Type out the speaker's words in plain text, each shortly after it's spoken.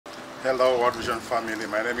Hello World Vision family,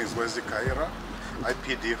 my name is Wezi Kaira,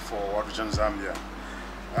 IPD for World Vision Zambia.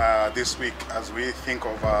 This week, as we think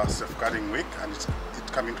of Safeguarding Week and it's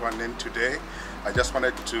coming to an end today, I just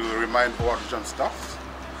wanted to remind World Vision staff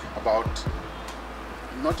about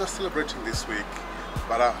not just celebrating this week,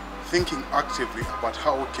 but thinking actively about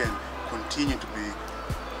how we can continue to be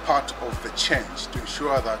part of the change to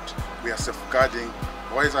ensure that we are safeguarding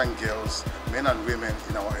boys and girls, men and women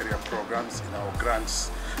in our area programs, in our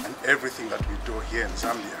grants, and everything that we do here in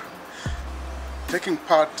Zambia. Taking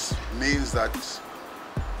part means that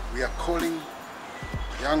we are calling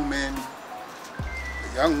young men,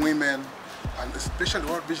 young women, and especially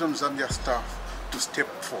World Vision Zambia staff to step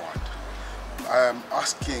forward. I am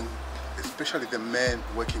asking especially the men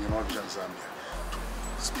working in World Vision Zambia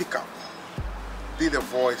to speak up, be the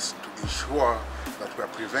voice to ensure that we are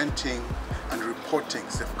preventing and reporting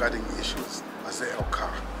safeguarding issues as they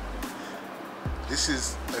occur. This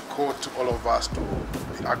is a call to all of us to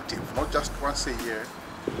be active, not just once a year,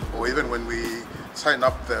 or even when we sign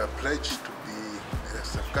up the pledge to be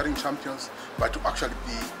safeguarding champions, but to actually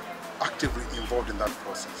be actively involved in that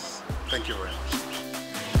process. Thank you very much.